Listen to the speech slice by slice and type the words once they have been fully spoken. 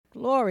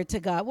Glory to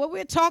God. Well,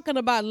 we're talking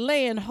about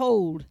laying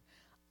hold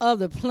of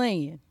the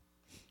plan.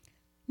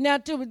 Now,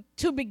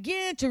 to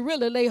begin to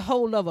really lay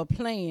hold of a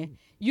plan,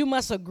 you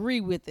must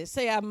agree with it.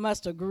 Say, I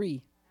must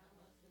agree.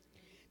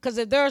 Because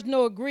if there's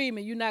no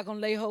agreement, you're not going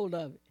to lay hold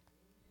of it.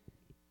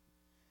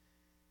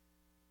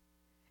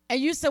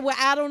 And you say, well,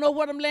 I don't know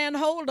what I'm laying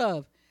hold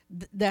of.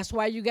 That's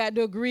why you got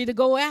to agree to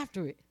go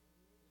after it.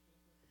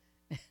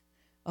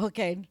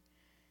 Okay.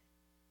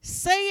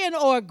 Saying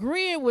or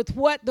agreeing with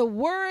what the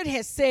word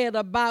has said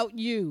about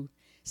you.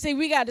 See,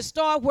 we got to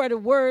start where the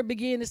word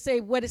began to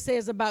say what it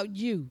says about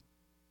you.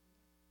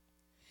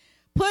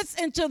 Puts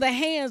into the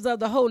hands of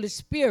the Holy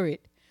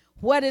Spirit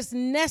what is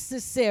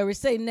necessary,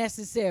 say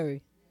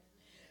necessary,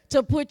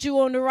 to put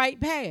you on the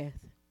right path.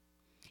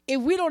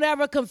 If we don't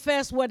ever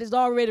confess what is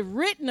already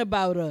written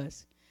about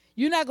us,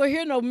 you're not going to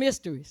hear no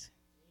mysteries.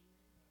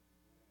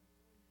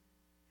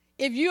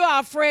 If you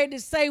are afraid to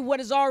say what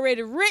is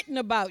already written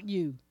about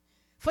you,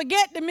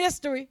 forget the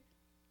mystery.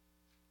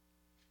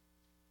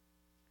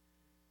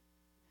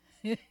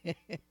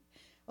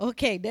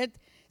 Okay,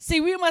 see,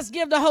 we must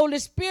give the Holy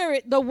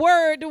Spirit the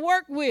word to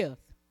work with.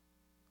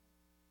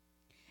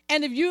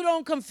 And if you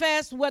don't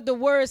confess what the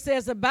word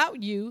says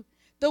about you,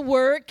 the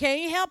word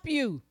can't help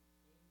you.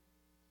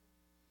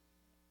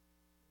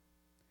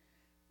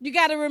 You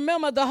got to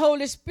remember the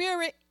Holy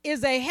Spirit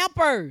is a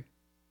helper.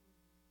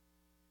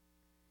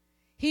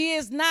 He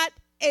is not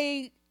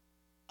a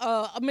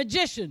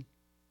magician.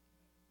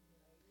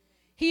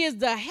 He is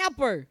the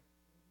helper.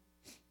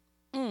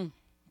 And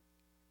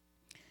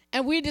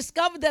we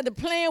discovered that the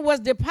plan was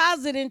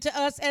deposited into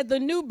us at the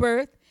new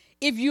birth,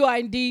 if you are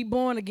indeed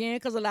born again,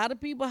 because a lot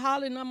of people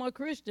hollering, I'm a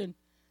Christian.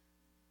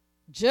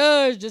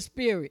 Judge the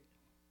spirit.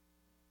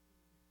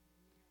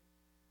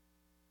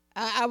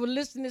 I was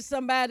listening to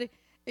somebody,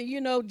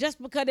 just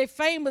because they're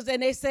famous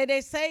and they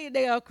say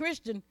they are a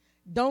Christian,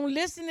 don't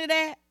listen to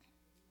that.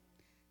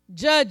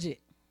 Judge it.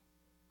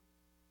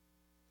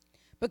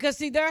 Because,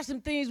 see, there are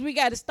some things we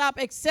got to stop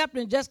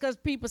accepting just because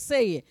people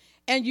say it.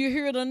 And you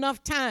hear it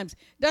enough times.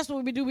 That's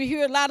what we do. We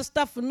hear a lot of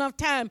stuff enough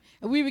time,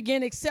 and we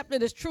begin to accept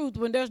it as truth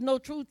when there's no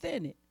truth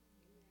in it.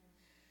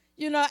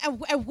 And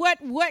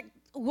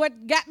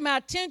what got my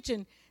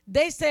attention,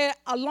 they said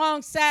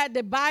alongside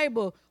the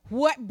Bible,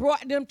 what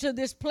brought them to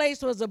this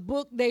place was a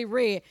book they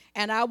read.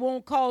 And I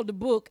won't call the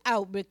book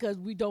out because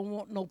we don't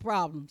want no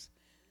problems.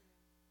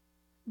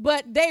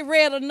 But they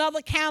read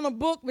another kind of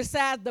book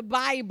besides the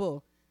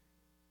Bible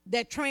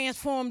that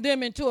transformed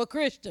them into a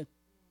Christian.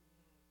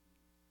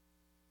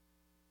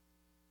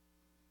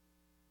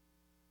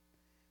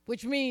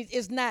 Which means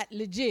it's not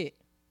legit.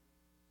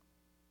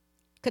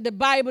 Because the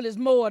Bible is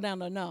more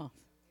than enough.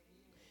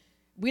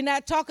 We're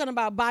not talking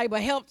about Bible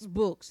helps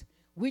books.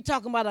 We're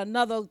talking about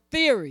another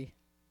theory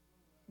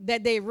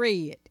that they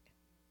read.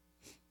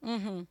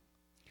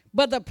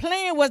 But the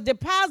plan was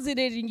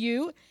deposited in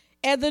you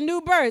at the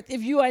new birth,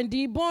 if you are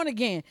indeed born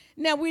again.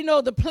 Now, we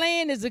know the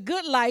plan is a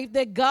good life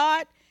that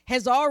God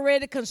has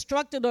already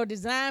constructed or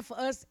designed for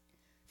us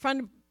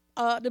from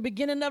the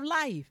beginning of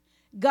life.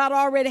 God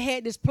already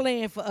had this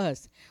plan for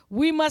us.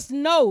 We must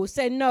know,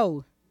 say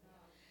no.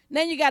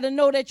 Then you got to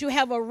know that you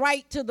have a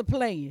right to the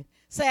plan.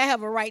 Say, I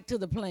have a right to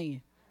the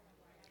plan.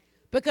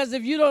 Because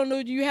if you don't know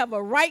you have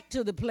a right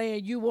to the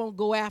plan, you won't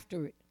go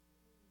after it.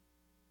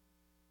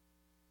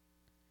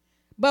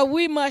 But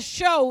we must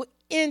show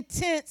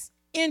intense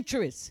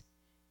interest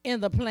in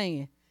the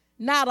plan,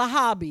 not a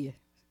hobby.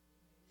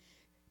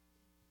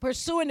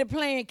 Pursuing the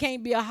plan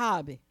can't be a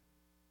hobby.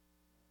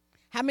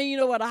 How many of you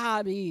know what a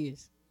hobby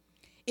is?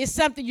 It's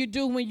something you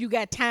do when you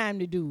got time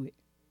to do it.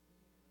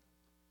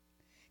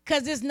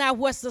 Because it's not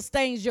what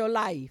sustains your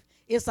life.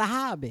 It's a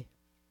hobby.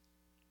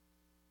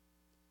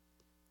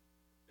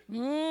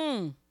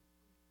 And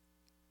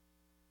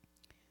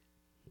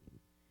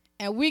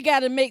we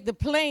got to make the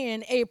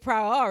plan a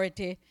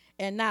priority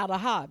and not a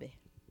hobby.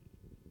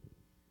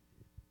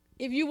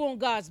 If you want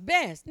God's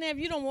best. Now, if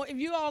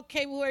you're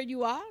okay with where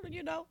you are,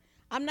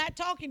 I'm not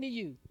talking to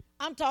you.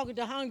 I'm talking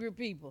to hungry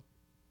people.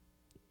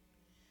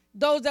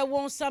 Those that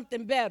want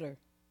something better.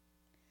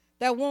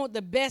 That want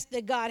the best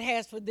that God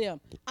has for them.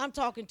 I'm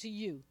talking to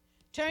you.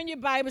 Turn your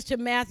Bibles to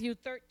Matthew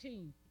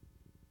 13.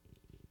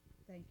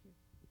 Thank you.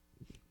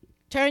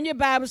 Turn your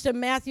Bibles to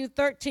Matthew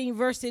 13,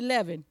 verse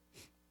 11.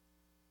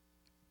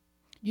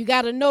 You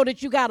got to know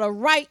that you got a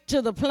right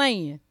to the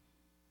plan.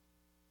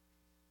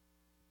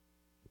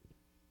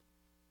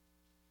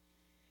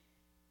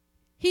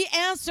 He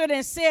answered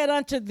and said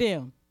unto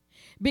them,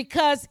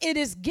 because it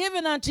is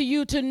given unto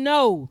you to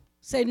know,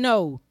 say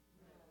no,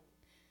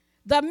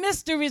 the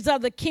mysteries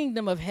of the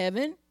kingdom of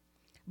heaven,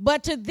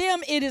 but to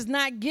them it is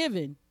not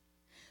given.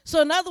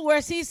 So in other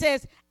words, he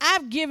says,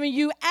 I've given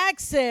you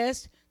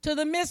access to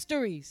the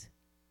mysteries.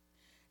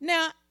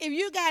 Now, if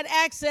you got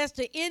access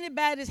to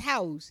anybody's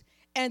house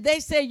and they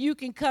say you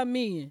can come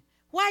in,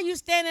 why are you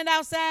standing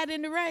outside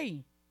in the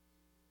rain?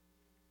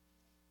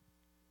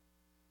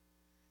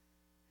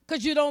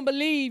 Because you don't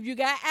believe you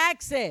got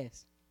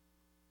access.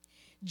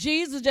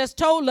 Jesus just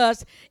told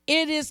us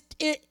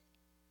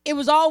It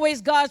was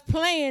always God's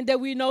plan that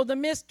we know the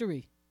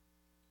mystery.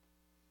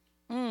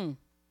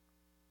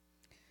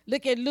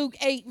 Look at Luke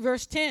 8,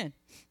 verse 10.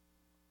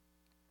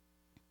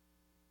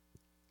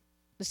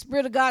 The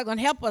Spirit of God going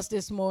to help us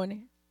this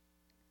morning.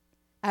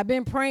 I've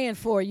been praying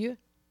for you.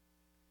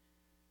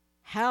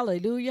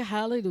 Hallelujah,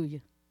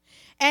 hallelujah.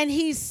 And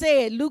he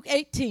said, Luke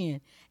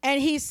 8:10,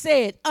 and he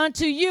said,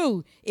 unto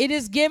you it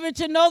is given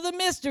to know the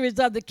mysteries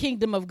of the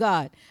kingdom of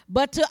God,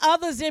 but to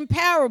others in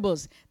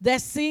parables,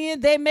 that seeing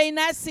they may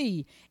not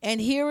see, and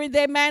hearing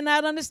they may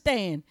not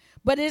understand.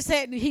 But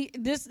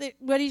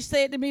what he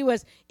said to me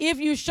was, if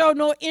you show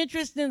no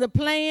interest in the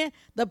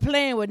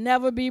plan would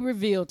never be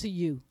revealed to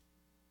you.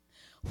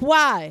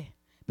 Why?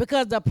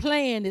 Because the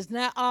plan is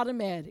not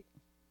automatic.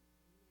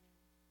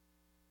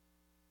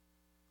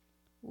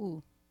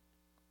 Ooh.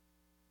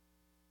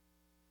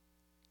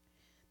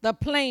 The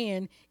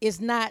plan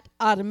is not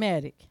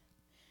automatic.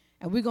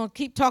 And we're going to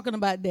keep talking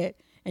about that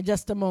in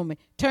just a moment.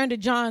 Turn to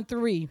John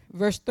 3,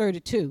 verse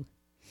 32.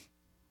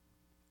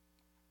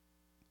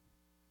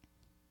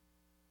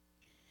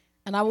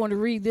 And I want to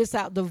read this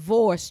out, the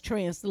Voice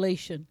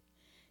translation.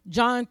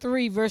 John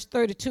 3, verse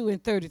 32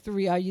 and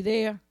 33. Are you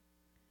there?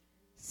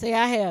 Say,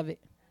 I have it.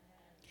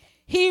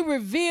 He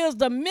reveals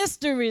the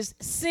mysteries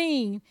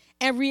seen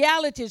and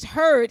realities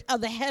heard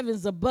of the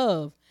heavens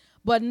above,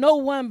 but no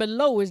one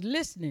below is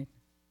listening.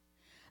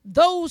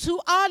 Those who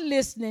are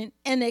listening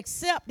and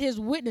accept his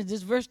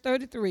witnesses, verse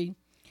 33,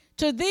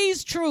 to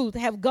these truths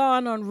have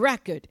gone on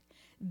record.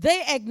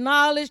 They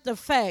acknowledge the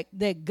fact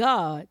that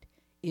God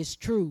is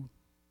true.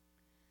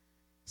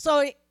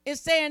 So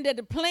it's saying that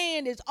the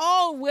plan is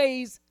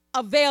always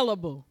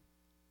available,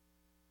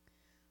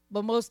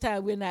 but most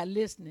times we're not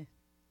listening.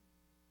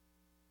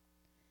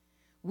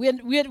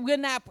 We're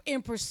not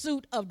in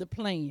pursuit of the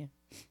plan.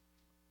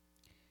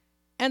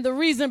 And the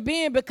reason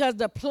being because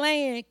the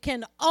plan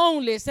can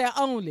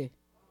only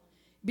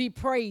be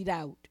prayed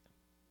out.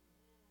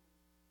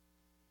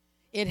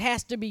 It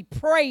has to be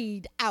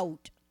prayed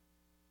out.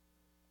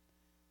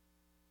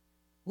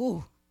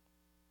 Ooh.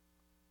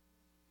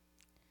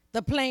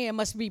 The plan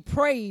must be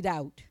prayed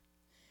out.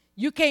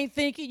 You can't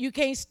think it, you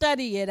can't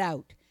study it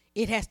out.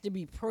 It has to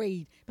be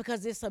prayed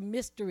because it's a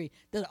mystery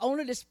that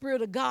only the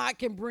Spirit of God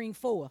can bring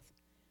forth.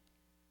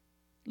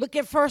 Look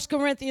at 1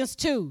 Corinthians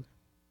 2,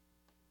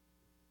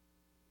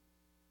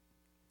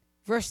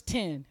 verse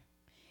 10.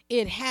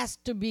 It has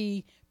to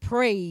be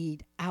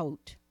prayed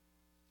out.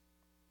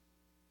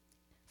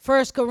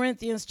 1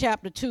 Corinthians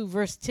chapter 2,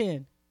 verse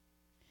 10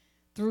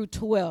 through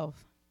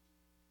 12.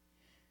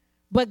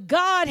 But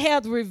God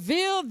hath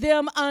revealed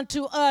them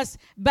unto us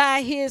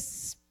by his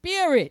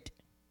Spirit.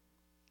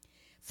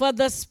 For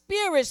the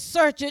Spirit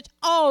searcheth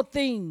all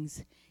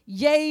things,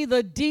 yea,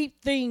 the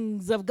deep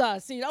things of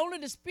God. See, only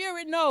the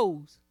Spirit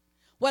knows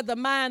what the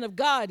mind of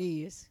God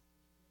is.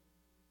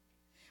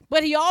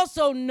 But he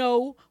also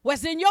knows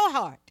what's in your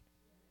heart.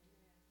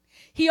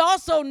 He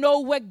also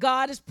knows what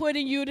God is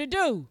putting you to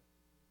do.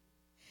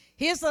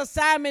 His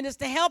assignment is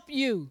to help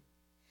you.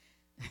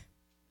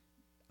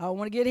 I don't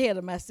want to get ahead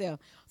of myself.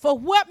 For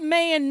what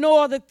man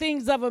knoweth the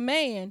things of a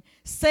man,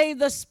 save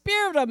the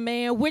spirit of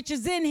man which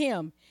is in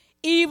him?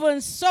 Even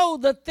so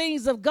the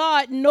things of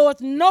God knoweth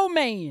no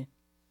man.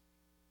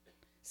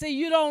 See,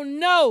 you don't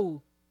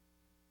know.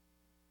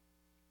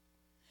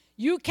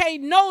 You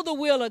can't know the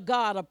will of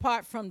God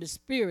apart from the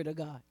Spirit of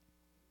God.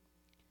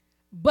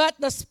 But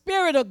the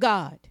Spirit of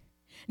God.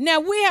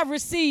 Now we have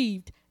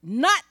received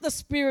not the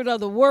spirit of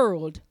the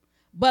world,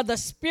 but the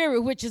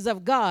Spirit which is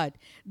of God,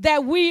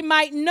 that we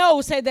might know,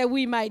 say that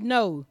we might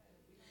know,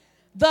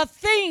 the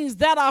things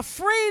that are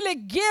freely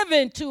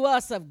given to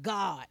us of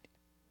God.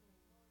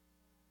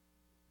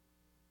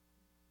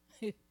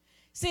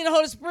 See, the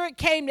Holy Spirit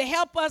came to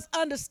help us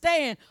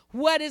understand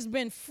what has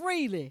been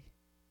freely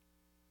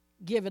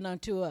given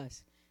unto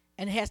us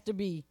and has to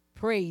be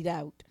prayed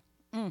out.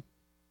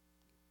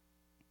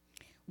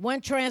 One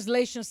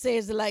translation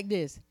says it like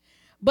this.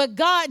 But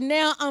God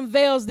now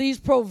unveils these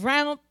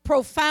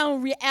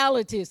profound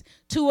realities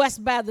to us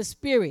by the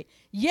Spirit.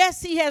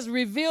 Yes, he has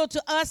revealed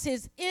to us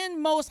his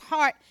inmost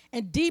heart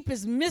and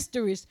deepest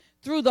mysteries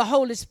through the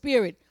Holy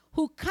Spirit,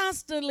 who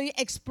constantly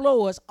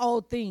explores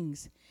all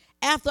things.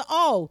 After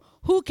all,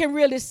 who can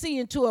really see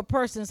into a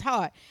person's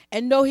heart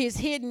and know his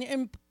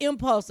hidden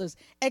impulses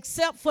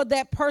except for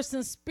that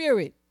person's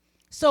spirit?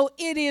 So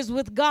it is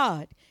with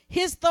God.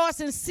 His thoughts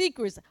and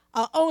secrets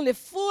are only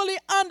fully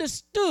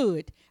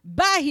understood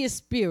by his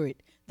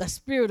Spirit, the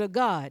Spirit of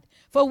God.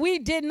 For we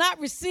did not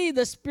receive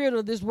the spirit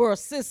of this world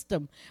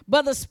system,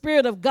 but the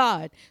Spirit of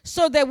God,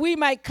 so that we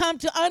might come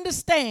to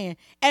understand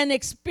and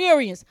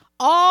experience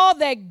all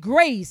that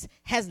grace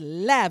has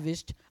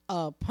lavished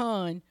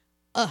upon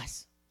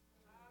us.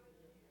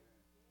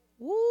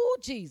 Ooh,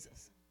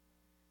 Jesus.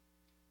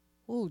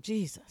 Ooh,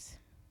 Jesus.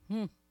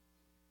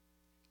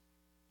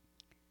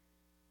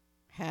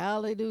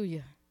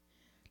 Hallelujah.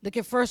 Look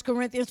at 1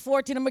 Corinthians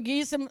 14.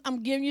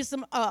 I'm giving you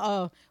some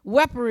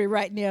weaponry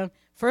right now.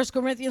 1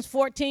 Corinthians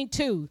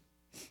 14:2.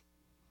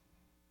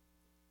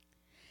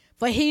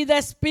 For he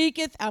that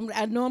speaketh, I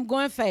know I'm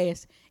going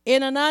fast,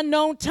 in an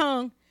unknown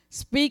tongue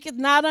speaketh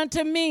not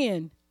unto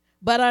men,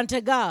 but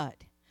unto God.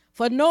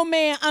 For no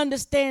man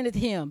understandeth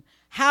him.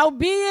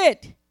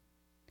 Howbeit,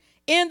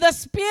 in the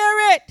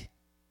spirit,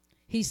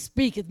 he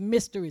speaketh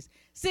mysteries.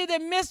 See, the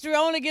mystery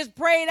only gets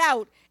prayed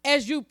out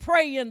as you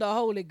pray in the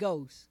Holy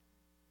Ghost.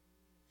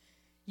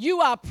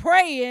 You are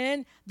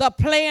praying the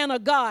plan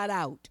of God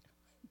out.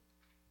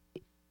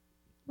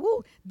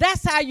 Woo,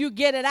 that's how you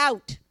get it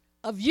out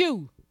of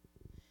you.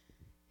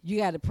 You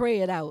got to pray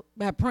it out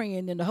by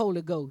praying in the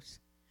Holy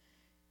Ghost.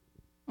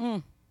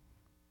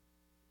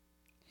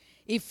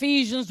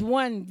 Ephesians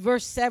 1,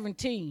 verse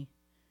 17.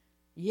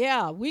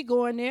 Yeah, we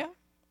going there.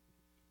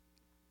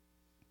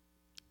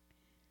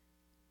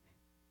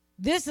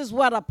 This is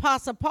what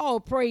Apostle Paul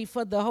prayed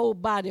for the whole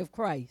body of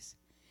Christ.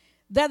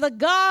 That the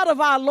God of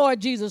our Lord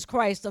Jesus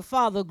Christ, the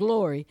Father of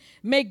glory,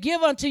 may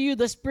give unto you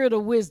the spirit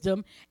of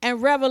wisdom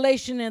and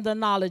revelation in the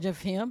knowledge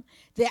of him,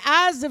 the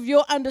eyes of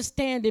your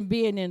understanding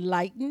being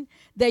enlightened,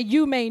 that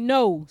you may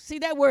know. See,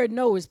 that word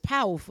know is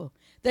powerful.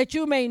 That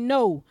you may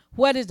know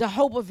what is the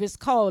hope of his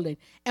calling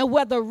and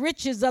what the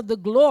riches of the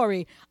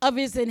glory of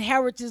his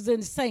inheritance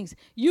in the saints.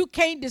 You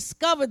can't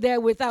discover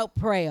that without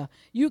prayer.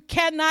 You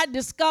cannot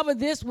discover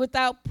this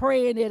without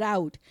praying it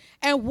out.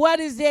 And what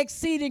is the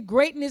exceeding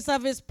greatness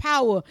of his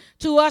power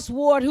to us,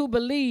 Lord, who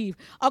believe,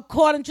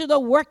 according to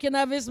the working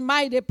of his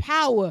mighty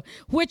power,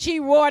 which he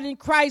wrought in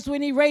Christ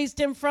when he raised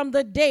him from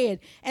the dead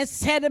and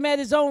set him at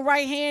his own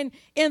right hand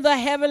in the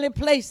heavenly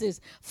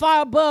places,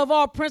 far above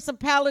all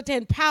principality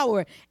and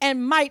power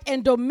and might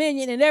and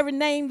dominion and every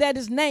name that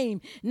is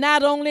named,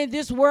 not only in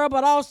this world,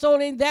 but also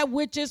in that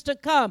which is to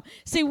come.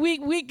 See,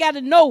 we got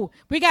to know.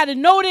 We got to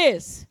know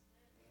this.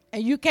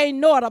 And you can't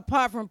know it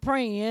apart from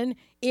praying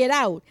it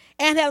out.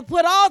 And has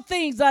put all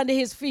things under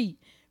his feet.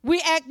 We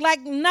act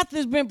like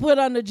nothing's been put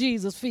under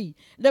Jesus' feet.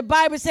 The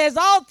Bible says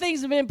all things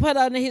have been put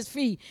under his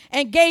feet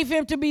and gave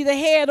him to be the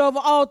head over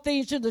all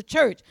things to the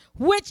church,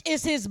 which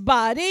is his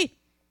body,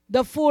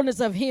 the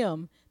fullness of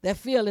him that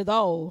filleth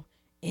all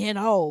in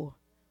all.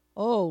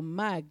 Oh,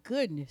 my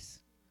goodness.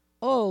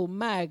 Oh,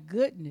 my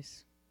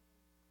goodness.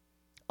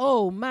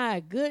 Oh, my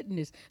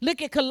goodness.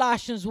 Look at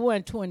Colossians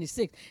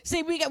 1:26.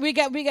 See, we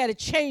got to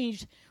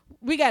change.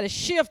 We got to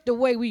shift the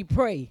way we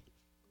pray.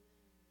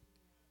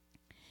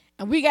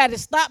 And we got to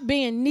stop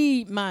being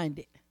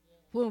need-minded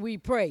when we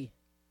pray.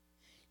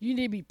 You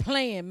need to be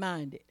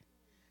plan-minded.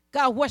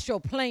 God, what's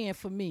your plan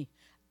for me?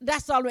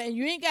 That's all right. And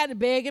you ain't got to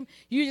beg him.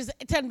 You just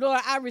tell him,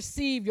 Lord, I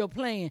receive your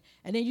plan.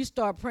 And then you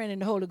start praying in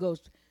the Holy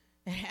Ghost.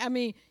 I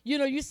mean,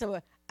 you say,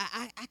 well,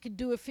 I could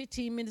do it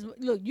 15 minutes.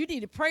 Look, you need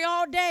to pray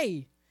all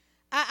day.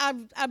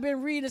 I've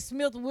been reading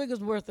Smith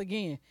Wigglesworth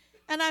again.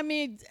 And I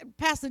mean,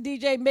 Pastor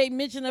DJ made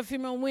mention of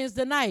him on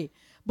Wednesday night.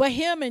 But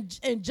him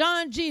and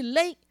John G.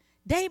 Lake,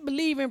 they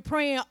believe in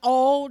praying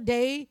all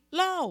day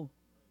long.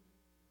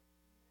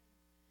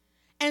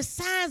 And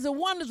signs and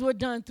wonders were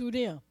done through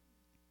them.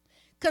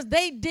 Because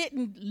they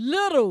didn't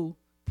little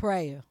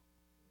prayer.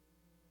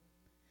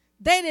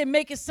 They didn't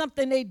make it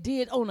something they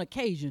did on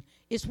occasion.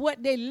 It's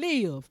what they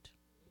lived.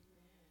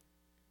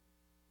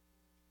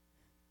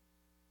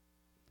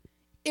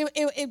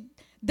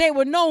 They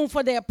were known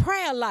for their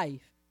prayer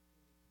life.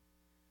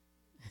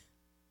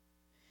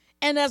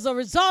 And as a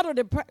result of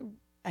the prayer,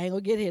 I ain't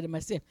going to get ahead of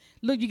myself.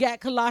 Look, you got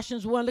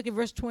Colossians 1, look at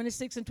verse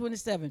 26 and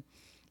 27.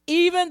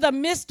 Even the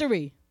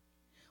mystery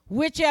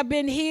which have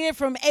been hid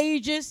from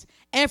ages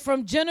and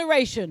from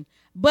generation,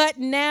 but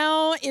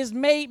now is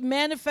made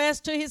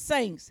manifest to his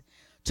saints,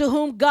 to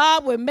whom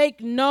God will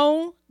make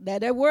known,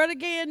 that word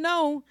again,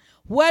 known,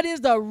 what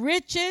is the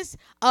riches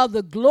of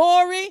the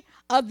glory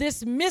of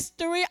this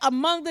mystery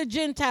among the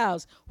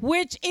Gentiles,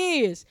 which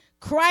is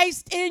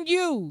Christ in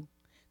you,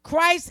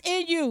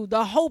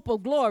 the hope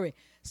of glory.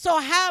 So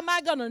how am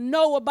I going to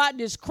know about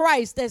this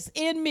Christ that's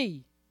in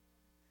me?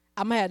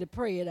 I'm going to have to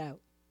pray it out.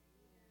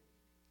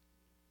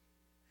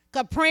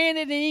 Because praying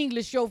it in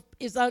English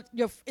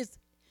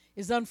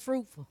is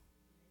unfruitful.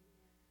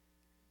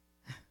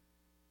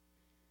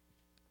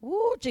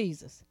 Ooh,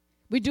 Jesus.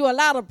 We do a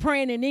lot of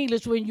praying in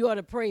English when you ought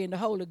to pray in the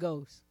Holy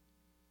Ghost.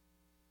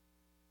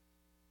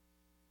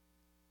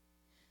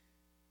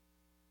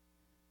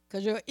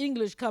 Because your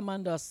English come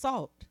under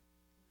assault.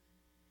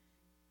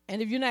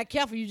 And if you're not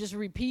careful, you just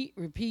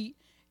repeat.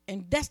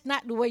 And that's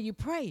not the way you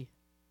pray.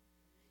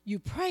 You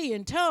pray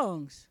in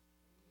tongues.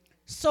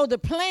 So the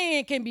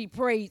plan can be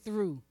prayed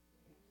through.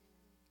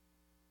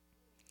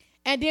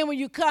 And then when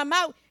you come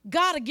out,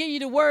 God will give you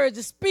the words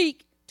to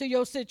speak to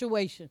your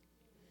situation.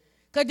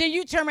 Because then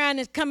you turn around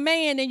and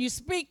command and you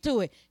speak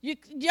to it.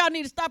 Y'all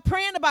need to stop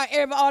praying about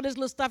all this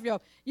little stuff,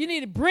 y'all. You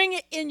need to bring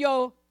it in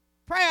your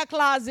prayer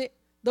closet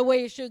the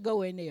way it should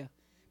go in there.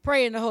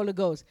 Pray in the Holy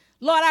Ghost.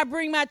 Lord, I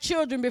bring my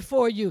children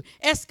before you.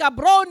 Because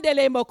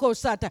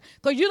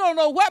you don't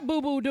know what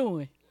boo-boo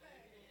doing.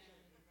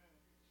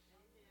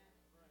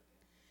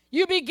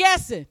 You be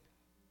guessing.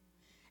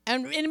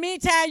 And in the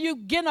meantime, you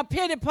getting a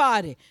pity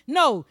party.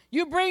 No,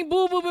 you bring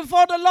boo-boo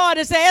before the Lord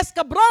and say,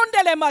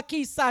 Escabrondele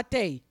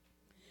makisate.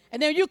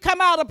 And then you come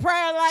out of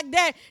prayer like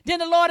that, then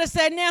the Lord has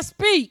said, now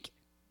speak.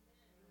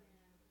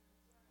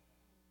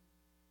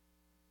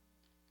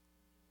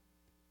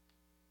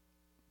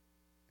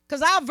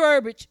 Because our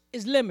verbiage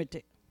is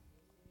limited.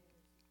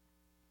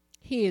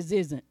 His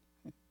isn't.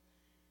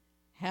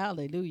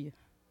 Hallelujah.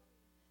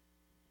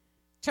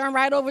 Turn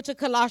right over to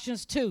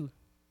Colossians 2.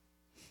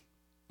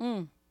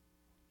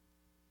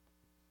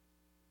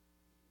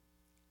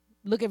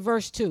 Look at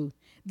verse 2.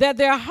 That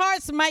their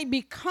hearts might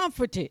be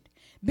comforted,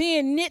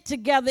 being knit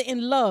together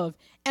in love,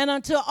 and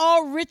unto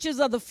all riches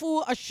of the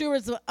full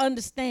assurance of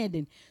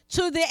understanding,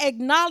 to the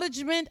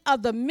acknowledgement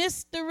of the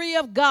mystery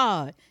of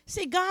God.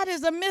 See, God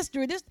is a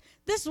mystery. This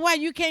is why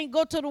you can't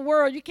go to the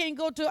world. You can't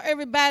go to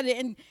everybody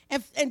and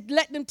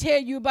let them tell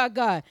you about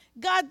God.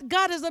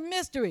 God is a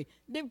mystery.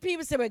 The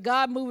people say, well,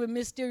 God moves in a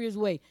mysterious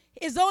way.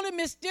 It's only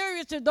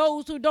mysterious to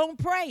those who don't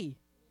pray.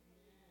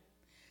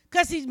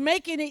 Because he's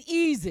making it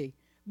easy.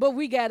 But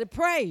we got to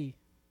pray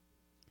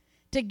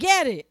to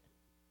get it.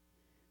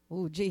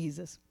 Oh,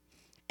 Jesus.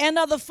 And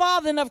of the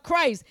Father and of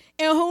Christ,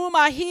 in whom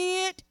I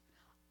hid.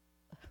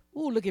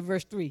 Oh, look at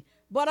verse 3.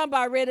 But I'm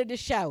about ready to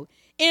shout.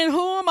 In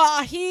whom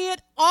I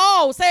hid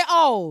all, say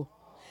all,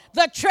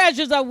 the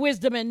treasures of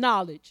wisdom and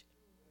knowledge.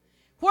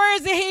 Where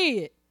is it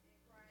hid?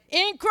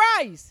 In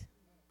Christ.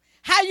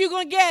 How you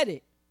going to get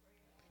it?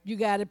 You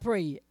got to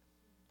pray it.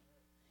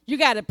 You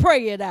got to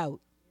pray it out.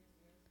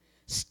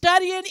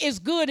 Studying is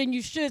good and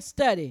you should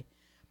study,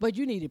 but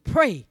you need to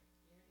pray.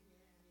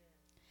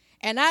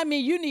 And I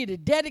mean, you need to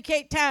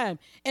dedicate time.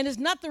 And there's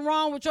nothing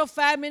wrong with your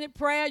 5-minute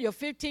prayer, your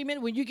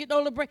 15-minute when you get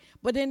on the break.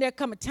 But then there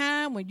come a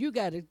time when you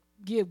got to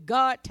give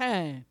God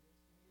time.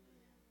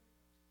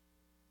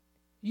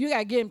 You got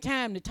to give him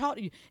time to talk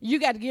to you. You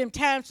got to give him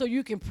time so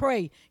you can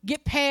pray.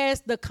 Get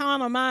past the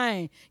carnal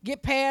mind.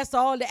 Get past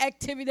all the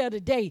activity of the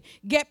day.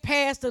 Get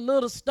past the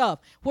little stuff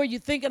where you're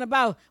thinking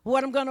about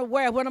what I'm going to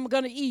wear, what I'm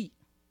going to eat.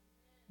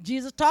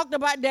 Jesus talked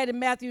about that in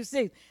Matthew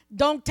 6.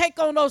 Don't take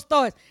on those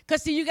thoughts.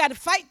 Because, see, you got to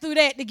fight through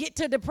that to get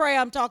to the prayer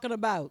I'm talking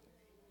about.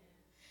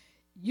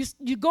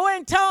 You go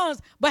in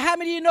tongues, but how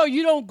many of you know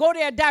you don't go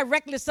there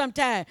directly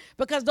sometimes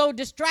because those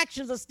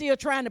distractions are still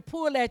trying to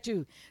pull at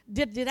you?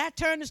 Did I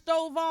turn the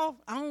stove off?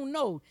 I don't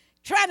know.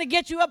 Trying to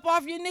get you up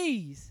off your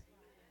knees.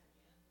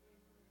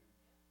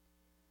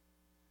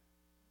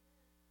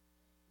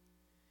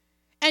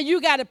 And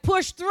you got to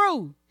push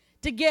through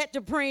to get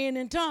to praying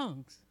in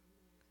tongues.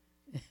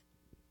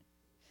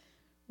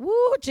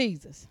 Woo,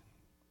 Jesus.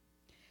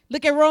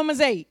 Look at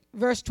Romans 8,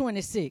 verse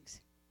 26.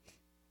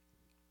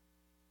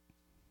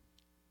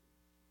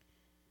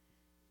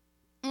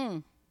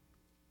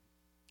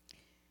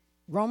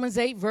 Romans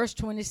 8, verse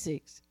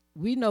 26.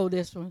 We know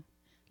this one.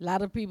 A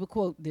lot of people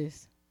quote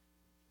this.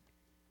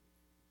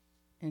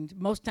 And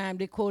most time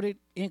they quote it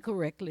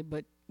incorrectly,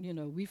 but, you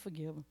know, we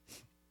forgive them.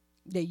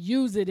 They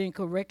use it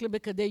incorrectly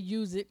because they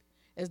use it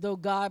as though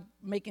God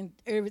making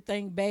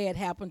everything bad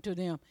happen to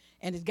them,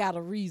 and it's got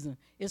a reason.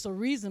 It's a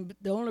reason.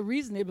 The only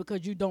reason is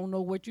because you don't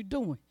know what you're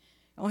doing.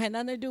 It don't have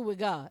nothing to do with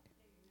God.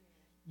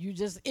 You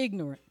just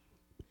ignorant.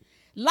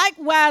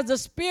 Likewise, the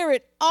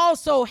Spirit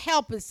also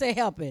helpeth. Say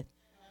helpeth.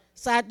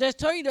 So I just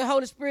told you the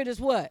Holy Spirit is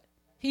what?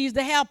 He's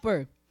the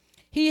helper.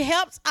 He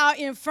helps our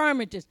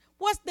infirmities.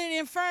 What's the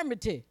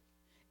infirmity?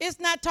 It's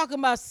not talking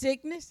about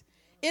sickness.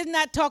 It's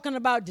not talking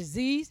about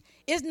disease.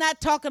 It's not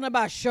talking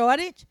about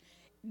shortage.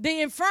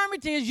 The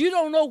infirmity is you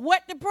don't know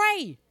what to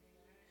pray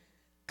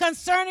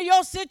concerning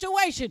your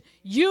situation.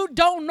 You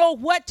don't know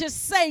what to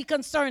say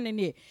concerning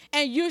it.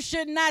 And you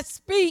should not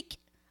speak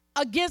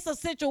against a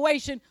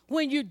situation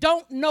when you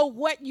don't know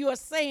what you are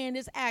saying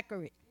is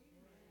accurate.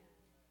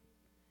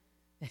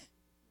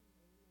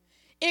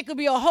 It could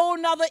be a whole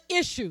nother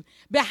issue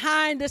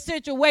behind the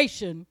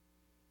situation,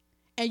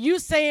 and you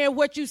saying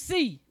what you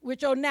see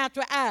with your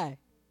natural eye.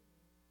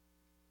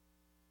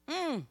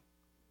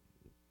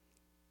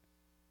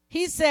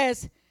 He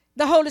says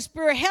the Holy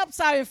Spirit helps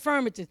our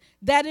infirmities.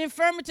 That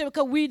infirmity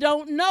because we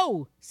don't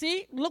know.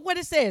 See, look what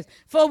it says.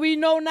 For we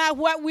know not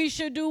what we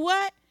should do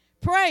what?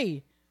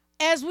 Pray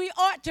as we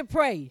ought to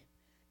pray.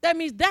 That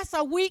means that's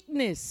a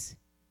weakness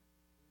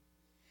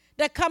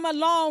that come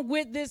along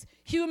with this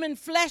human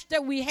flesh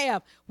that we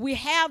have. We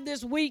have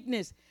this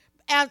weakness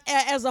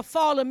as a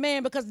fallen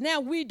man because now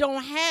we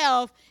don't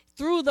have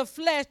through the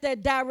flesh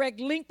that direct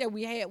link that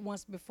we had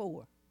once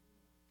before,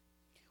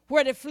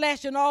 where the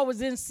flesh and all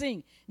was in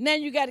sync. Now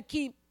you got to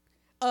keep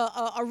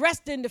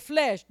arresting the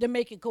flesh to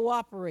make it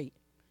cooperate.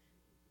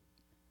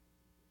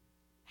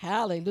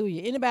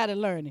 Hallelujah. Anybody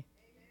learning?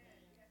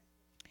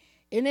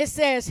 And it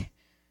says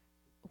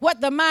what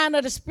the mind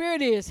of the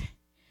Spirit is.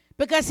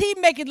 Because he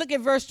make it, look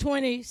at verse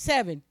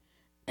 27.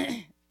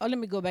 Oh, let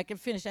me go back and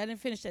finish. I didn't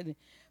finish that.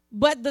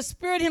 But the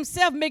Spirit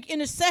himself make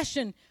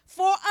intercession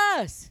for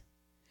us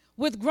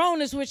with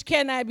groanings which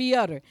cannot be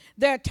uttered.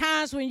 There are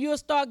times when you'll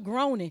start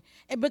groaning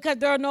and because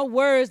there are no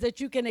words that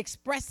you can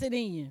express it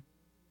in.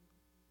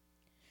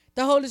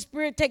 The Holy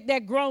Spirit take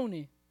that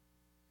groaning.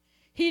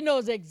 He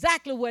knows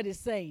exactly what it's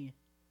saying.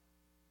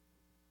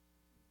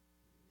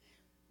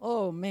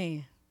 Oh,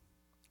 man.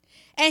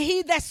 And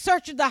he that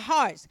searcheth the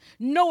hearts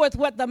knoweth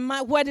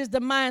what is the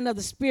mind of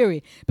the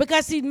Spirit,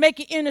 because he's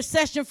making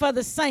intercession for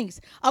the saints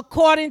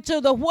according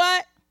to the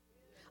what?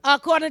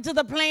 According to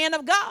the plan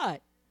of God.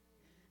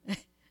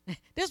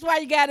 This is why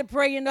you got to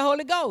pray in the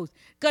Holy Ghost,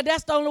 because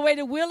that's the only way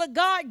the will of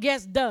God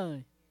gets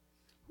done.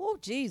 Oh,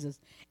 Jesus.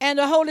 And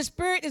the Holy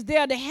Spirit is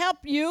there to help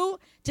you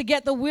to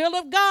get the will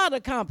of God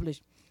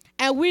accomplished.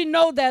 And we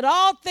know that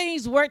all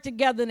things work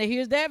together. Now,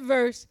 here's that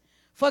verse.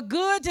 For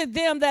good to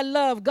them that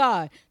love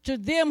God, to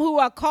them who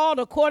are called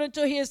according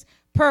to his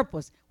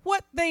purpose.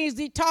 What things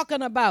he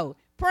talking about?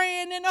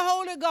 Praying in the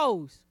Holy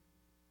Ghost.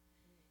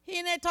 He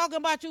ain't there talking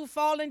about you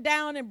falling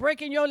down and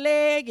breaking your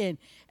leg and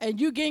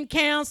you getting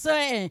cancer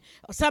and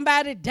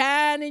somebody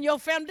dying in your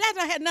family. That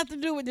don't have nothing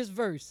to do with this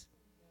verse.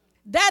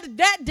 That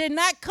did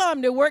not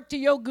come to work to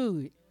your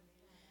good.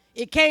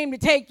 It came to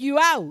take you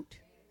out.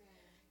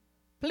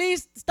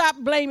 Please stop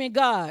blaming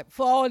God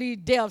for all these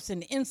deaths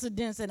and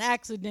incidents and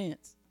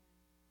accidents.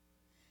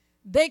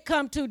 They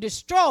come to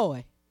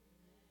destroy.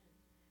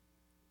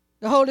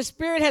 The Holy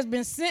Spirit has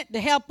been sent to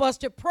help us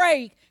to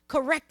pray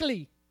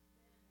correctly,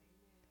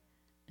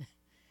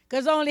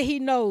 because only he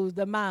knows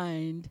the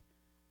mind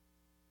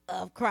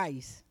of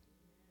Christ.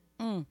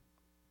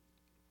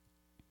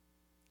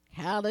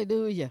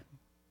 Hallelujah.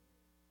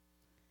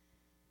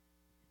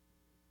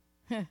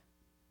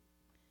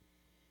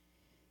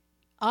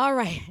 All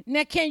right.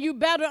 Now, can you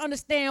better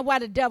understand why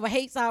the devil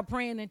hates our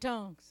praying in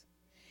tongues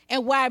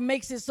and why it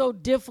makes it so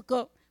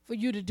difficult for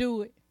you to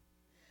do it?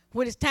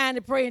 When it's time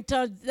to pray in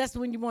tongues, that's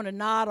when you want to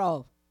nod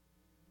off.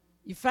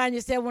 You find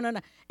yourself wanting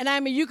to, and I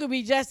mean, you could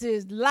be just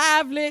as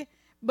lively,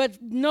 but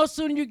no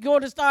sooner you go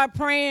to start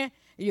praying,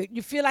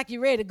 you feel like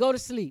you're ready to go to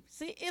sleep.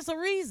 See, it's a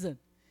reason.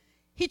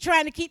 He's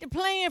trying to keep the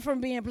plan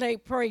from being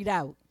prayed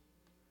out.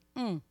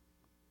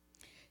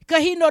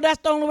 Because he know that's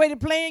the only way the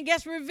plan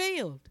gets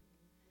revealed.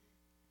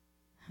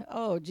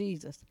 Oh,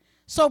 Jesus.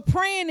 So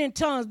praying in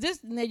tongues,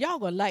 now y'all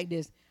going to like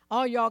this.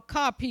 All y'all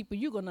car people,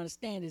 you're going to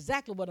understand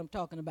exactly what I'm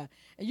talking about.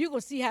 And you're going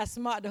to see how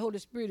smart the Holy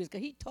Spirit is,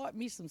 because he taught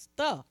me some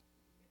stuff.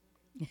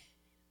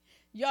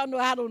 Y'all know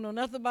I don't know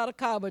nothing about a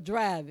car but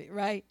drive it,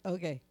 right?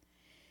 Okay.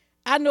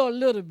 I know a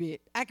little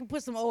bit. I can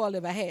put some oil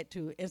if I had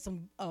to and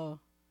some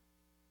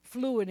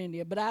fluid in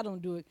there, but I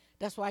don't do it.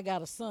 That's why I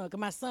got a son, because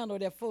my son over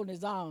there folding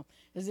his arm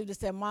as if they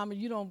said, Mama,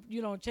 you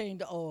don't change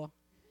the oil.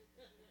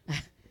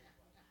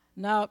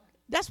 No,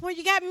 that's what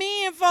you got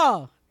men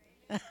for.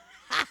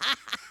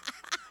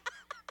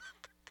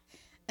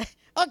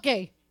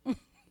 Okay.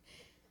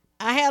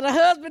 I had a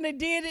husband that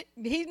did it.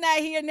 He's not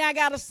here. Now I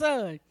got a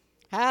son.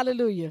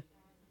 Hallelujah.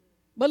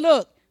 But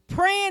look,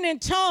 praying in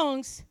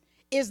tongues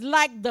is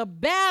like the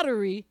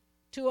battery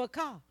to a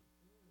car.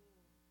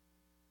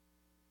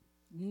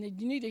 You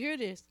need to hear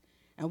this.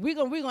 And we're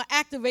gonna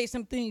activate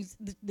some things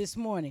this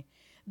morning.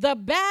 The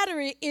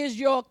battery is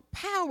your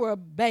power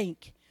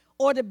bank,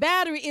 or the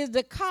battery is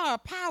the car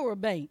power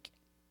bank.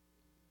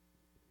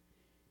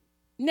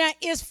 Now,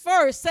 it's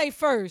first.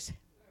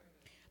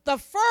 The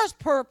first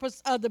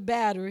purpose of the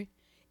battery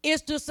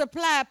is to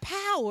supply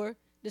power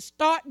to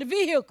start the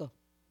vehicle.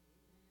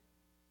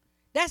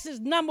 That's its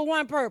number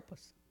one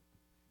purpose.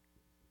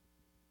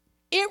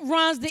 It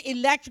runs the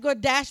electrical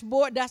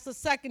dashboard. That's the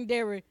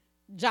secondary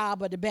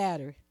job of the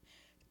battery.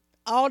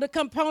 All the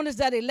components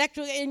that are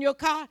electrical in your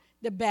car,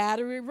 the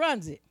battery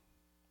runs it.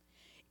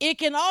 It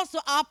can also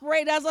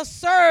operate as a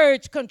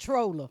surge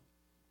controller.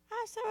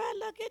 I said, well,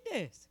 look at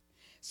this.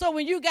 So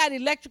when you got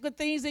electrical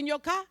things in your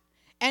car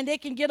and they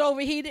can get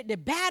overheated, the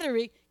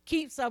battery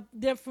keeps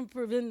them from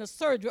preventing a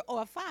surge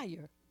or a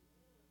fire.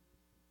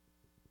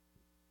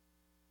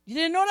 You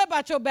didn't know that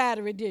about your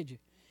battery, did you?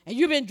 And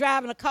you've been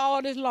driving a car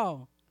all this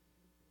long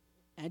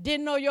and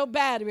didn't know your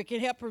battery can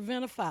help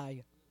prevent a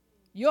fire.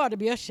 You ought to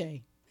be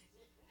ashamed.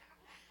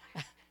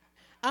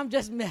 I'm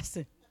just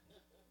messing.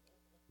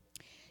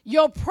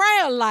 Your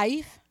prayer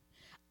life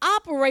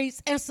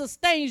operates and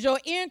sustains your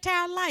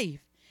entire life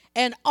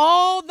and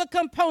all the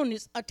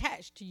components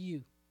attached to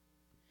you.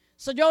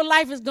 So your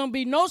life is going to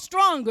be no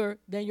stronger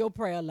than your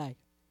prayer life.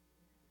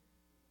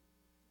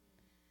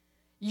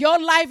 Your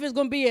life is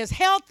going to be as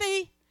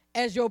healthy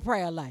as your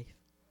prayer life.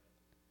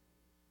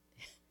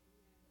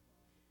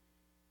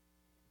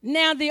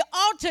 Now the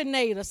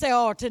alternator, say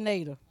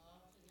alternator,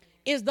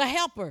 is the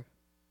helper.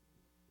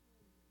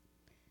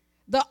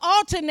 The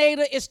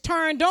alternator is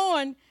turned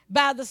on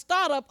by the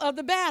startup of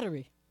the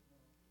battery.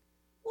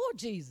 Oh,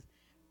 Jesus.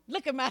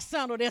 Look at my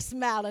son over there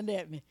smiling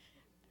at me.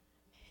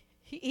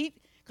 He's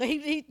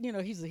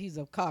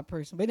a car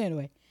person. But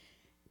anyway,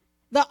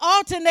 the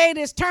alternator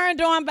is turned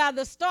on by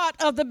the start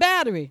of the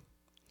battery.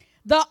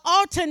 The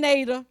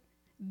alternator,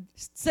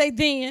 say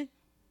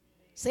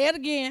it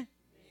again,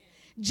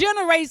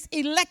 generates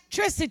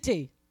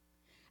electricity.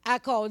 I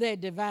call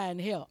that divine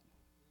help.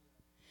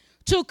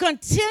 To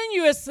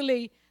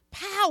continuously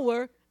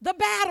power the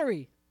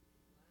battery.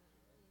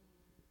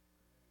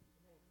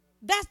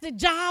 That's the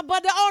job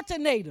of the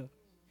alternator.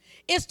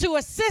 It's to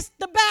assist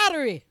the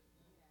battery.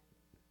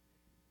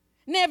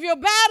 Now, if your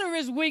battery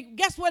is weak,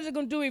 guess what it's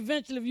going to do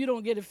eventually if you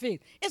don't get it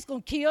fixed? It's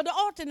going to kill the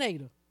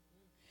alternator.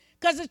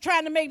 because it's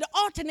trying to make the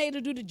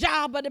alternator do the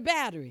job of the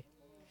battery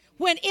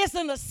when it's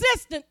an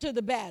assistant to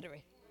the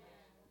battery.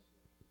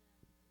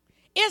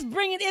 It's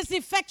bringing its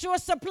effectual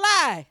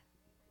supply.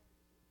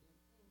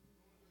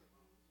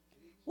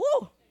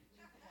 Woo!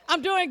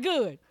 I'm doing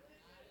good.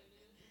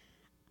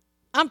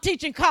 I'm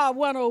teaching Car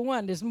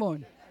 101 this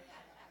morning.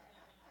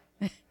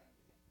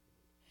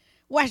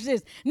 Watch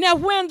this. Now,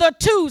 when the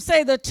two,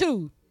 say the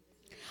two,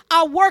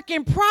 are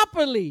working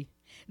properly,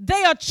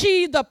 they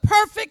achieve the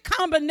perfect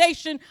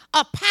combination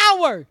of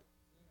power.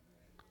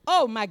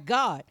 Oh, my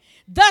God.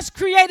 Thus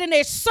creating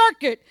a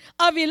circuit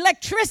of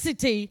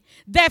electricity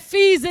that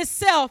feeds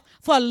itself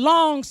for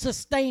long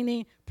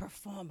sustaining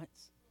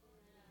performance.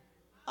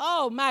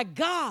 Oh, my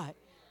God.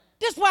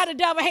 This is why the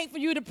devil hates for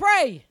you to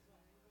pray.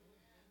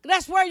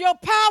 That's where your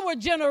power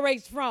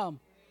generates from.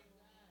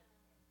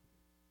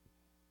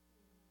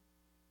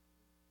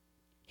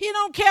 He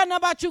don't care nothing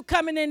about you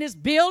coming in this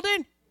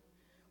building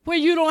where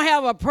you don't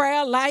have a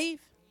prayer life.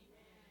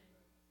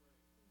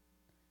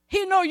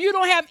 He know you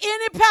don't have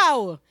any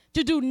power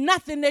to do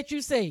nothing that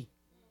you say.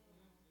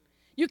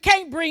 You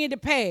can't bring it to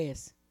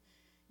pass.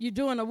 You're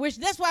doing a wish.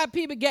 That's why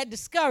people get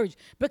discouraged,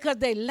 because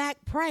they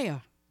lack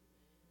prayer.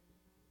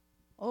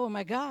 Oh,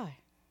 my God.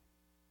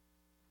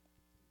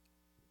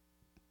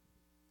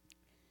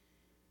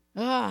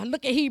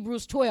 Look at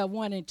Hebrews 12,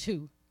 1 and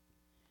 2.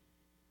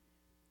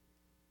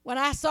 When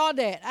I saw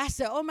that, I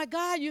said, oh, my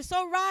God, you're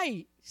so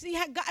right. See,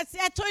 how God,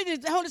 I told you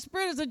the Holy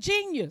Spirit is a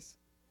genius.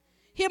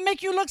 He'll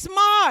make you look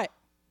smart.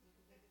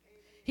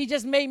 He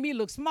just made me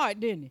look smart,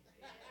 didn't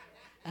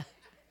he?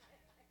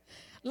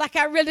 Like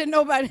I really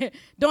know about it.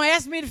 Don't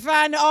ask me to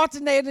find the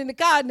alternator in the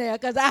car now,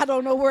 because I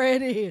don't know where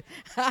it is.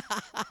 Yeah,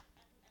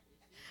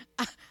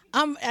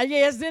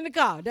 it's in the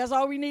car. That's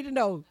all we need to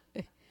know.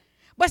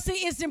 But see,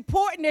 it's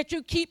important that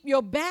you keep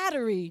your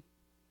battery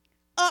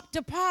up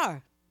to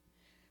par,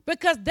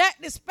 because that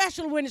is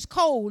special when it's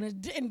cold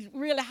and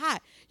really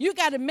hot. You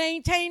got to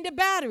maintain the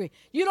battery.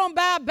 You don't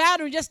buy a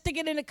battery, just stick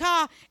it in the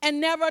car and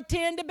never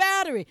attend the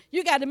battery.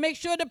 You got to make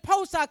sure the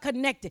posts are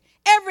connected.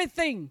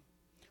 Everything.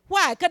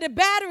 Why? Because the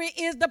battery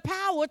is the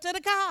power to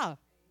the car.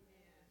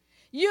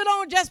 You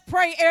don't just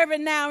pray every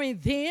now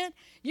and then.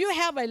 You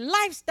have a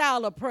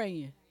lifestyle of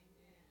praying.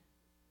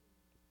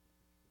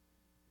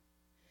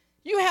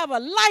 You have a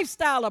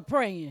lifestyle of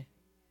praying.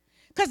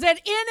 Because at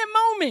any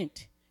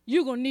moment,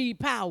 you're going to need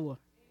power.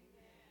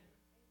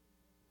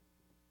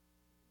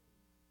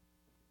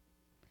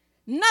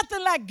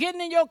 Nothing like getting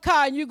in your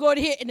car and you go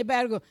to hit in the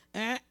battery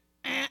and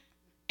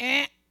go,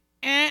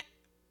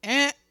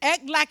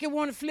 act like it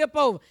want to flip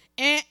over,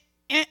 and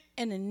it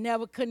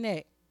never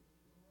connect.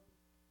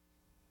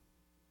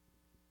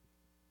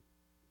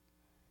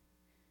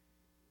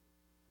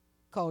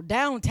 Called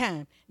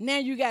downtime. Now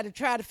you got to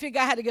try to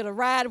figure out how to get a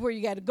ride where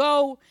you got to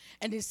go,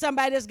 and then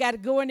somebody else got to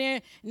go in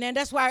there. And then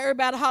that's why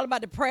everybody holler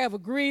about the prayer of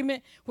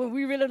agreement when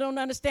we really don't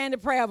understand the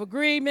prayer of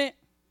agreement.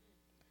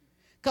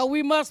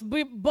 Because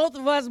both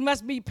of us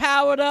must be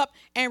powered up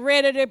and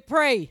ready to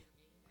pray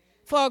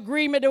for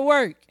agreement to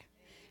work.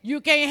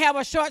 You can't have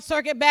a short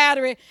circuit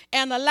battery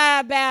and a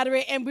live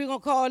battery and we're going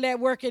to call that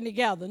working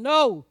together.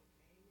 No.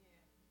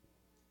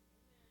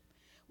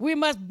 We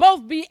must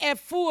both be at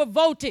full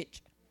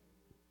voltage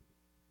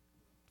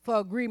for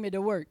agreement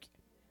to work.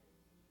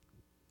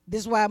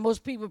 This is why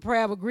most people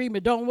prayer of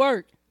agreement don't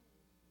work.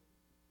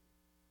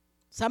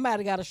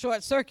 Somebody got a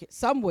short circuit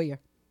somewhere.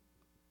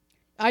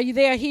 Are you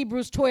there?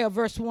 Hebrews 12,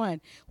 verse 1.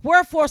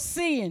 Wherefore,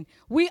 seeing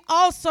we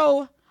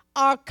also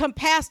are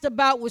compassed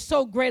about with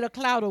so great a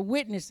cloud of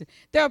witnesses.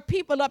 There are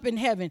people up in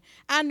heaven.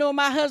 I know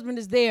my husband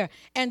is there,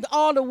 and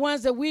all the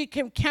ones that we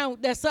can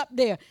count that's up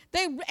there,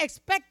 they're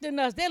expecting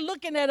us. They're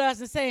looking at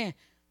us and saying,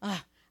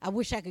 I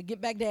wish I could get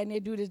back there and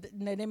they do this.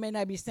 They may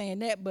not be saying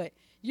that, but,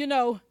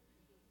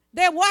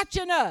 they're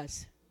watching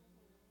us.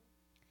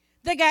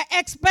 They got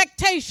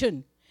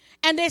expectation.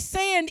 And they're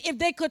saying if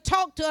they could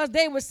talk to us,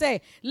 they would say,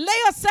 lay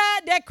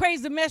aside that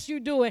crazy mess you're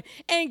doing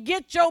and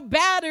get your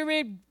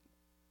battery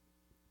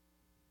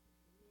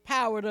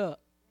powered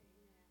up.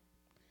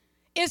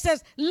 It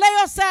says, lay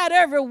aside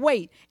every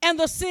weight and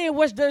the sin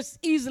which does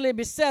easily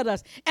beset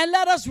us, and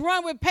let us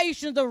run with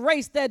patience the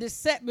race that is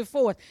set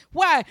before us.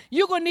 Why?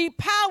 You're going to need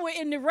power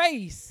in the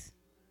race,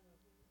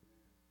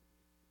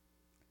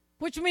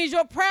 which means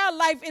your prayer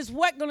life is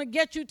what's going to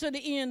get you to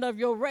the end of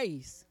your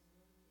race.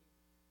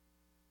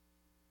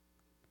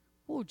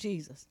 Oh,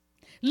 Jesus.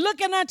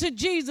 Looking unto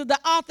Jesus, the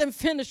author and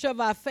finisher of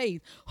our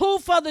faith, who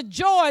for the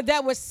joy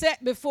that was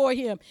set before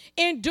him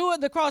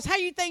endured the cross. How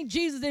you think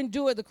Jesus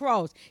endured the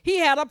cross? He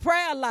had a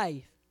prayer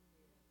life.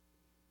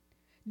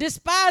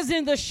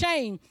 Despising the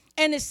shame,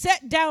 and is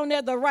set down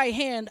at the right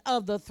hand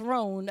of the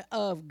throne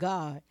of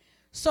God.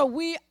 So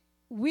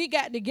we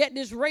got to get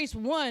this race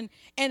won,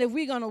 and if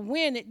we're going to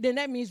win it, then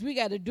that means we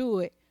got to do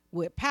it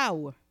with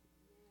power.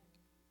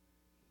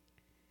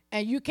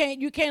 And you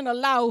can't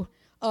allow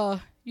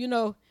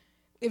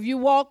if you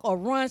walk or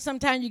run,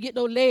 sometimes you get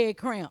those leg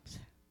cramps.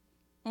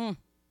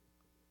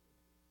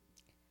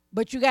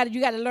 But you got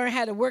to learn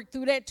how to work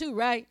through that too,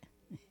 right?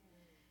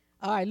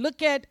 All right,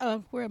 look at,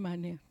 where am I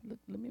now?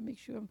 Let me make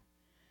sure.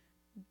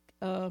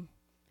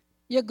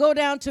 You go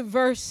down to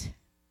verse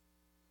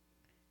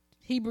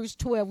Hebrews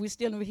 12. We're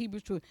still in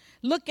Hebrews 12.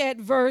 Look at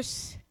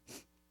verse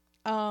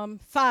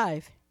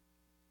 5.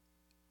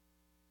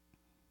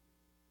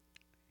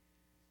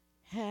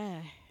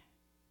 And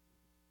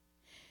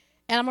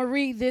I'm going to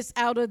read this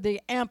out of the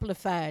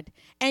Amplified.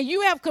 And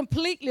you have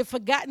completely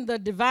forgotten the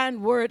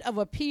divine word of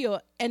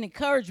appeal and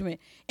encouragement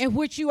in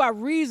which you are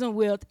reasoned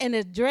with and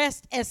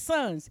addressed as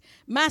sons.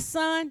 My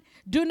son,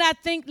 do not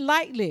think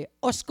lightly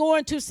or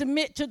scorn to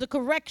submit to the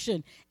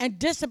correction and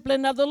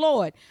discipline of the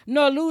Lord,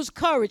 nor lose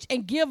courage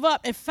and give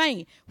up and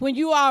faint when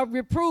you are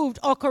reproved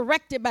or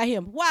corrected by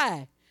him.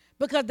 Why?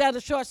 Because that'll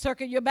short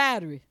circuit your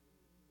battery.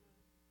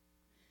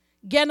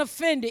 Getting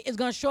offended is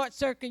going to short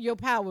circuit your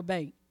power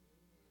bank.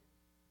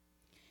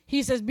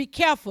 He says, be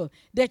careful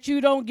that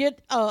you don't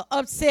get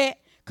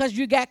upset because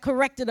you got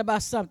corrected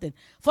about something.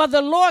 For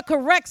the Lord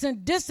corrects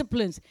and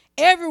disciplines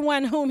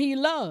everyone whom he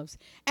loves,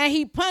 and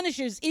he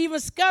punishes, even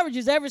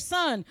scourges every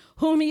son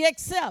whom he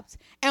accepts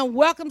and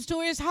welcomes to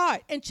his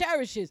heart and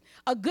cherishes.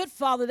 A good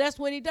father, that's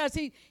what he does.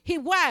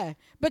 Why?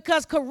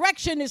 Because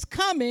correction is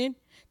coming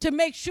to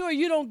make sure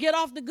you don't get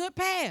off the good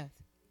path.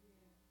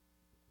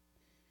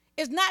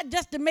 It's not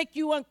just to make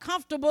you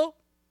uncomfortable,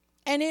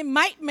 and it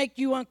might make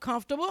you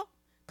uncomfortable,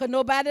 because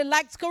nobody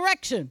likes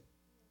correction.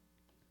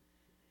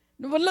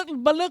 But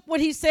look what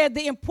he said,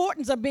 the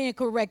importance of being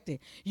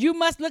corrected. You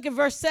must, look at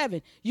verse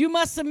 7. You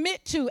must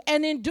submit to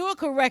and endure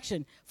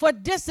correction for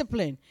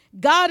discipline.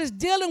 God is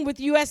dealing with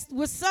you as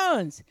with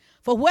sons.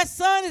 For what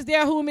son is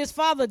there whom his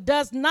father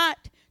does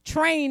not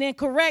train and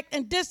correct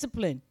and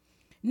discipline?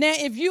 Now,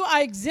 if you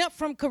are exempt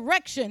from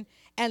correction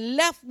and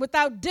left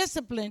without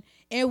discipline,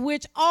 in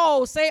which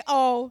all, say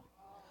all,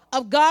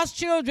 of God's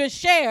children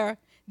share,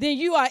 then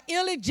you are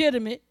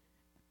illegitimate.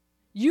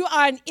 You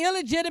are an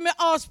illegitimate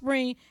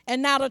offspring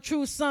and not a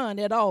true son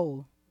at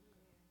all.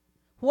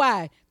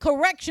 Why?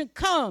 Correction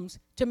comes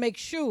to make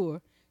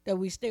sure that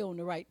we stay on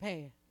the right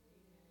path.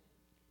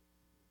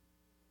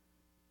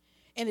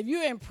 And if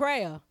you're in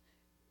prayer,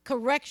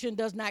 correction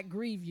does not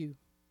grieve you.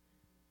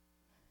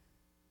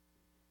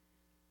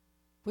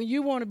 When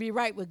you want to be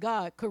right with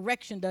God,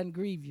 correction doesn't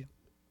grieve you.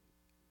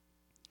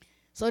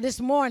 So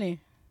this morning,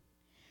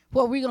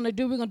 what we're going to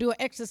do, we're going to do an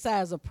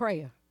exercise of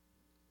prayer.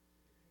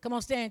 Come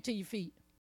on, stand to your feet.